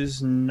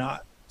is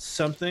not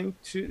something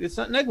it's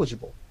not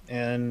negligible,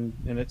 and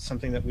it's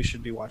something that we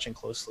should be watching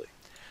closely.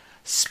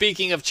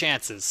 Speaking of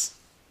chances,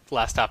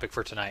 last topic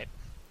for tonight.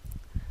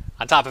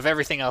 On top of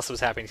everything else that was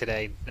happening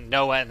today,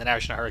 NOAA and the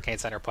National Hurricane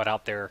Center put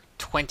out their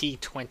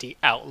 2020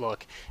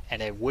 outlook,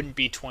 and it wouldn't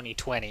be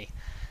 2020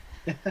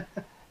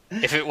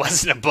 if it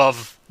wasn't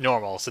above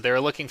normal. So they were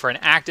looking for an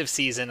active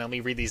season. Let me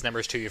read these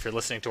numbers to you if you're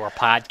listening to our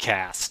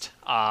podcast.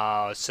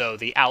 So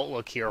the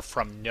outlook here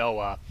from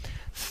NOAA,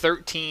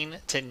 13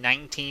 to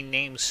 19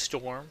 named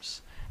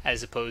storms,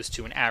 as opposed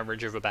to an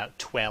average of about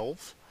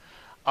 12.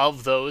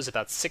 Of those,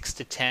 about 6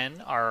 to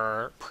 10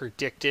 are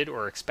predicted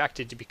or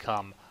expected to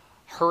become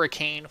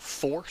hurricane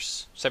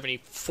force,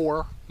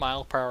 74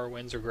 mile per hour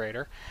winds or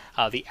greater.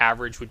 The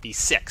average would be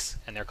 6,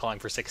 and they're calling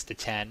for 6 to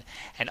 10.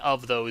 And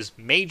of those,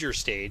 major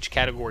stage,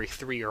 category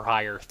 3 or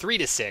higher, 3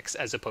 to 6,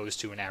 as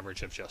opposed to an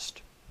average of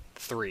just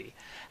 3.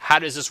 How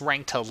does this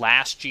rank to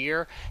last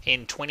year?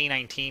 In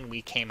 2019,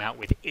 we came out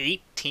with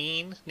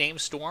 18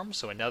 named storms,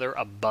 so another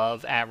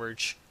above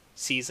average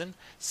season.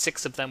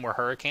 6 of them were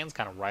hurricanes,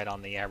 kind of right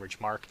on the average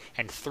mark,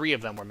 and 3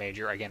 of them were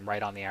major, again,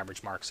 right on the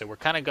average mark. So we're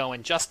kind of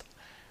going just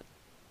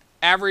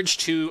average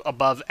to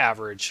above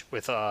average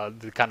with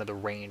the kind of the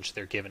range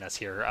they're giving us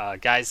here.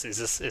 Guys, is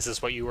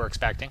this what you were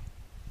expecting?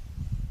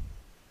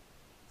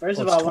 First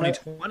of all,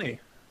 2020.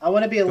 I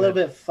want to be a little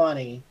bit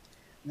funny.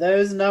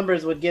 Those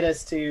numbers would get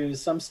us to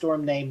some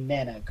storm named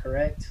Nana,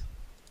 correct?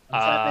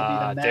 I'm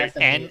trying to do the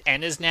math.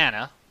 N is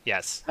Nana,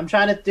 yes. I'm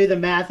trying to do the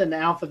math and the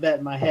alphabet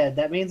in my head.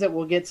 That means that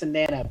we'll get to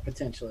Nana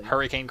potentially.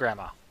 Hurricane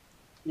Grandma.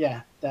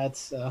 Yeah,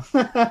 that's.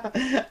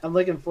 I'm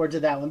looking forward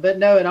to that one. But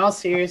no, in all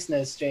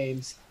seriousness,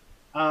 James,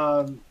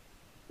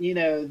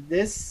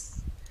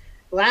 this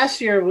last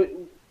year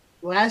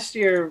last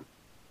year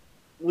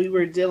we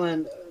were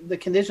dealing. The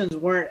conditions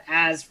weren't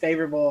as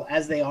favorable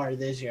as they are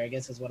this year, I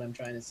guess is what I'm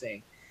trying to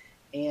say.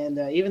 And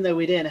even though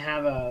we didn't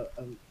have a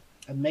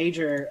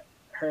major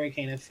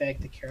hurricane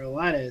affect the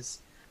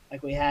Carolinas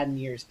like we had in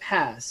years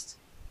past,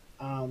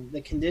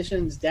 the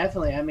conditions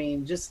definitely. I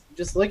mean, just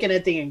looking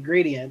at the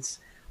ingredients,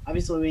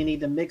 obviously we need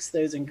to mix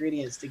those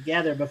ingredients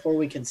together before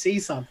we can see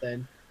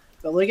something.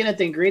 But looking at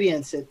the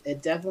ingredients,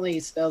 it definitely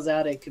spells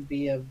out it could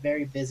be a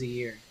very busy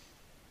year.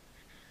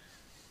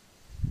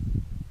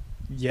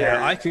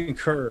 Yeah, I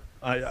concur.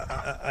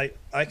 I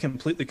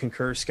completely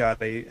concur,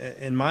 Scotty.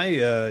 In my,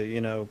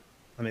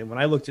 I mean, when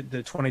I looked at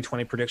the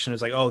 2020 prediction, it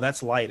was like, oh,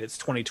 that's light. It's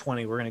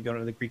 2020. We're going to go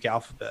into the Greek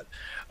alphabet.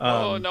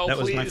 Oh, no, that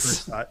please. was my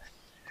first thought.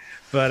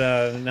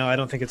 But no, I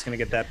don't think it's going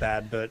to get that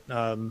bad. But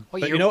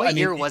what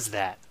year was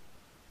that?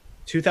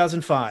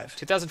 2005.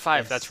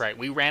 2005. Yes. That's right.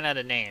 We ran out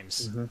of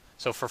names. Mm-hmm.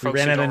 So for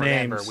folks who don't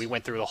remember, we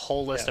went through the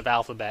whole list of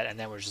alphabet, and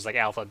then it was just like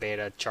Alpha,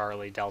 Beta,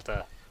 Charlie,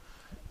 Delta.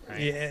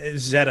 Right? Yeah,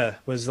 Zeta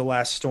was the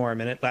last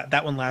storm, and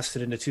that one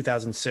lasted into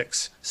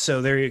 2006.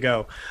 So there you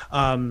go.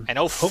 And 04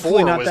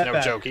 was no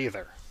bad. joke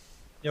either.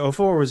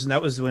 04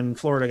 was when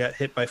Florida got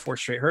hit by 4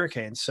 straight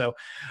hurricanes. So,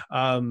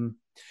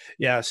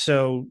 yeah.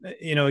 So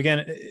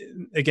again,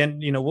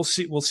 we'll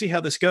see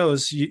how this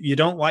goes. You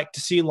don't like to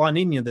see La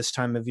Nina this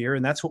time of year,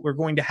 and that's what we're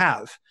going to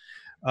have.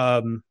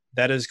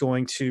 That is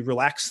going to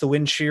relax the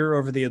wind shear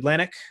over the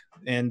Atlantic,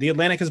 and the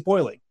Atlantic is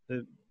boiling.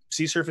 The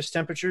sea surface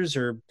temperatures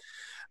are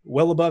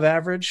well above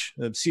average.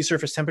 The sea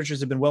surface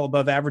temperatures have been well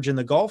above average in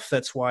the Gulf.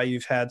 That's why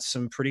you've had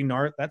some pretty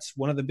that's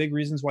one of the big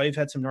reasons why you've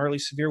had some gnarly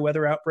severe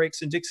weather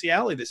outbreaks in Dixie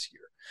Alley this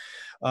year.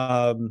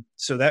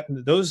 So that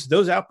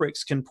those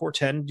outbreaks can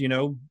portend,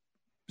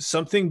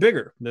 something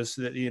bigger.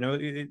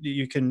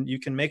 You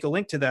can make a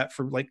link to that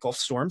for like Gulf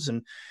storms,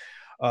 and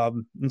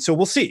so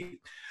we'll see.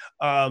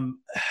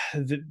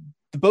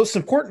 The most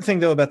important thing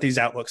though about these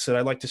outlooks that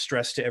I like to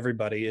stress to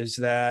everybody is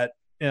that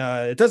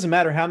it doesn't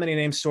matter how many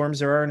named storms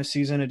there are in a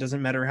season. It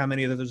doesn't matter how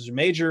many of those are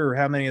major or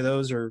how many of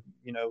those are,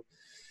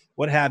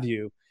 what have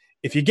you.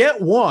 If you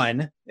get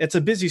one, it's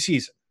a busy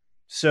season.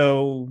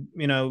 So,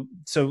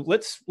 so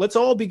let's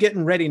all be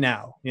getting ready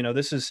now.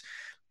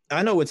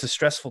 I know it's a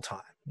stressful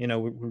time.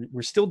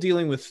 We're still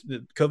dealing with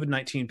the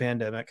COVID-19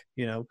 pandemic.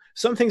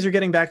 Some things are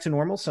getting back to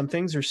normal. Some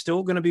things are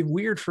still going to be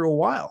weird for a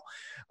while.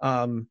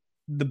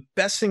 The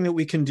best thing that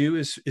we can do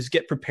is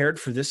get prepared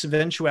for this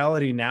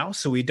eventuality now,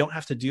 so we don't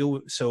have to deal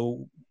with.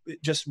 So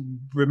it just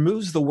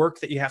removes the work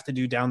that you have to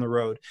do down the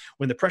road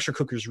when the pressure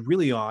cooker's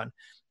really on.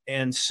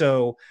 And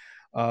so,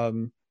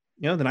 the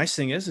nice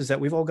thing is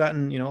that we've all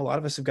gotten, a lot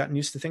of us have gotten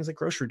used to things like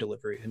grocery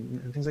delivery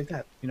and things like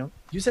that.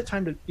 Use that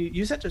time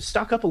to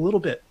stock up a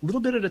little bit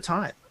at a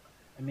time.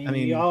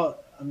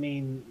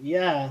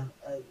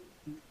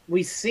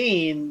 We've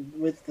seen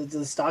with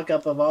the stock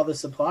up of all the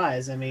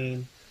supplies.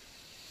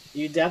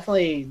 You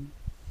definitely,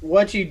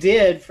 what you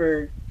did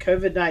for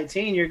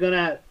COVID-19, you're going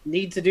to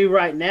need to do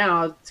right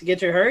now to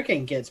get your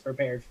hurricane kits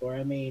prepared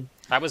for.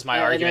 That was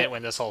my argument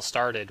when this all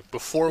started.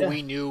 Before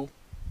we knew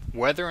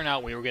whether or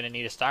not we were going to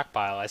need a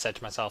stockpile, I said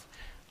to myself,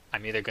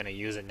 I'm either going to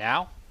use it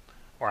now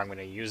or I'm going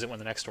to use it when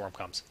the next storm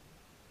comes.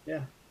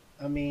 Yeah.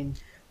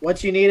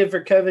 What you needed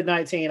for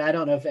COVID-19, I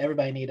don't know if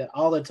everybody needed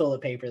all the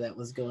toilet paper that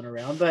was going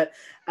around, but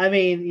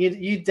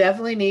you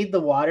definitely need the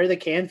water, the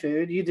canned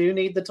food. You do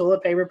need the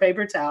toilet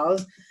paper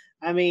towels.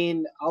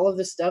 All of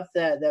the stuff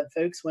that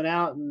folks went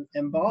out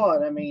and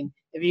bought.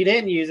 If you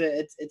didn't use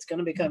it, it's going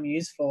to become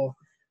useful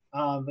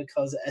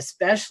because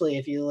especially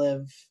if you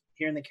live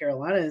here in the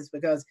Carolinas,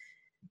 because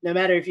no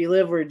matter if you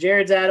live where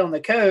Jared's at on the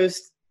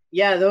coast,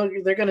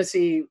 they're going to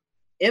see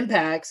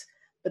impacts,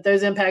 but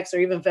those impacts are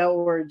even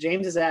felt where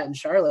James is at in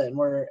Charlotte and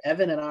where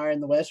Evan and I are in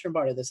the western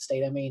part of the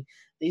state.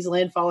 These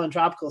landfall and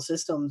tropical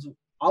systems,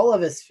 all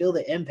of us feel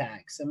the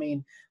impacts.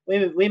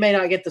 We may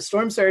not get the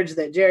storm surge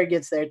that Jared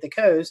gets there at the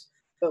coast,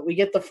 but we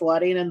get the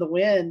flooding and the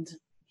wind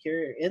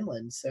here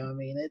inland. So,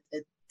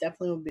 it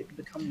definitely will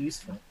become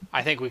useful.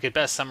 I think we could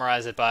best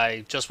summarize it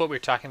by just what we were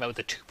talking about with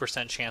the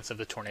 2% chance of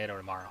the tornado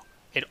tomorrow.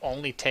 It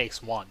only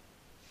takes one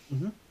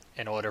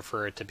in order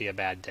for it to be a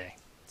bad day.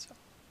 So.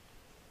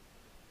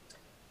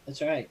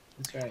 That's right.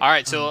 All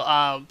right,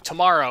 so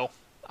tomorrow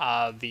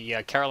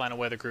the Carolina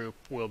Weather Group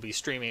will be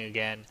streaming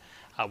again.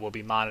 We'll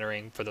be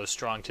monitoring for those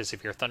strong to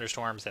severe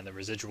thunderstorms and the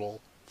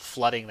residual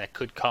flooding that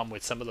could come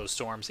with some of those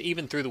storms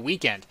even through the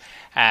weekend,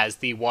 as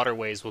the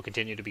waterways will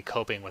continue to be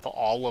coping with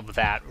all of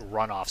that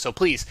runoff. So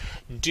please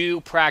do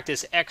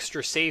practice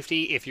extra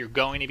safety if you're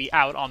going to be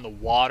out on the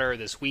water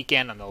this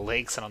weekend on the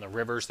lakes and on the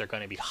rivers. They're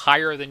going to be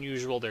higher than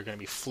usual. They're going to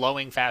be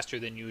flowing faster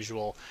than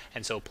usual,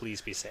 and so please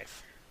be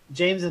safe.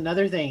 James,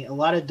 another thing, a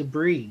lot of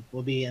debris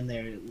will be in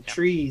there.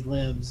 Tree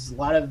limbs, a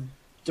lot of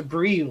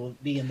debris will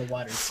be in the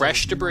water.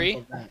 Fresh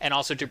debris, and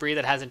also debris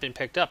that hasn't been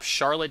picked up.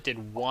 Charlotte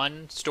did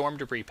one storm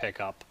debris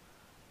pickup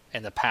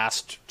in the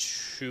past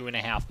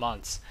 2.5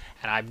 months,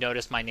 and I've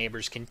noticed my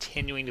neighbors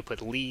continuing to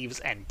put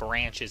leaves and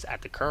branches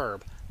at the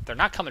curb. They're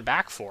not coming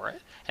back for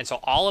it, and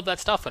so all of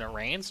that stuff when it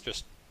rains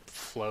just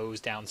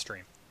flows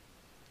downstream.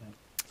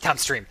 Down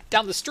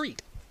the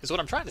street. is what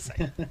I'm trying to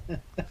say.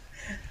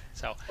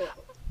 So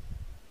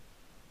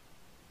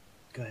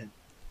Go ahead.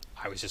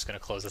 I was just going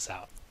to close this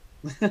out.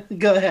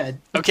 Go ahead.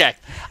 Okay.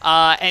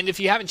 And if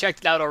you haven't checked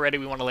it out already,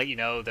 we want to let you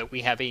know that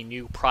we have a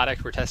new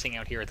product we're testing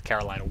out here at the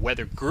Carolina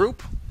Weather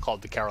Group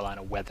called the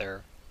Carolina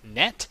Weather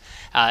Net.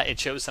 It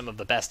shows some of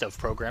the best of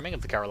programming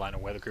of the Carolina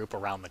Weather Group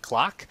around the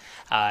clock.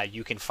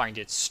 You can find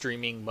it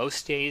streaming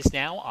most days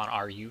now on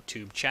our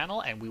YouTube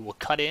channel, and we will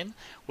cut in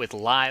with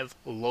live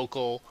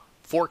local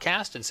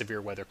forecast and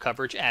severe weather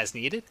coverage as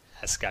needed,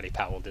 as Scotty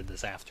Powell did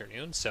this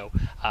afternoon. So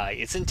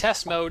it's in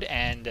test mode,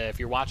 and if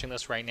you're watching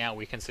this right now,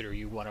 we consider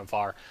you one of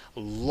our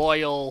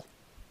loyal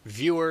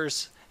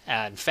viewers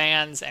and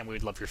fans, and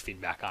we'd love your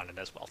feedback on it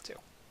as well too.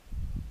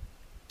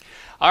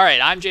 All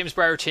right, I'm James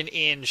Brierton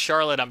in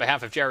Charlotte on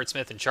behalf of Jared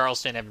Smith in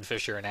Charleston, Evan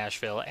Fisher in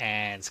Asheville,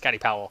 and Scotty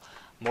Powell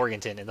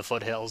Morganton in the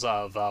foothills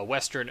of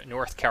western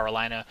North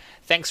Carolina.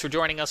 Thanks for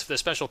joining us for the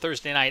special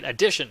Thursday night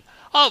edition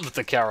of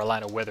the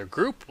Carolina Weather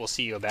Group. We'll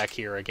see you back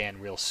here again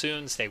real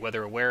soon. Stay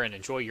weather aware and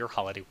enjoy your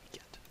holiday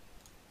weekend.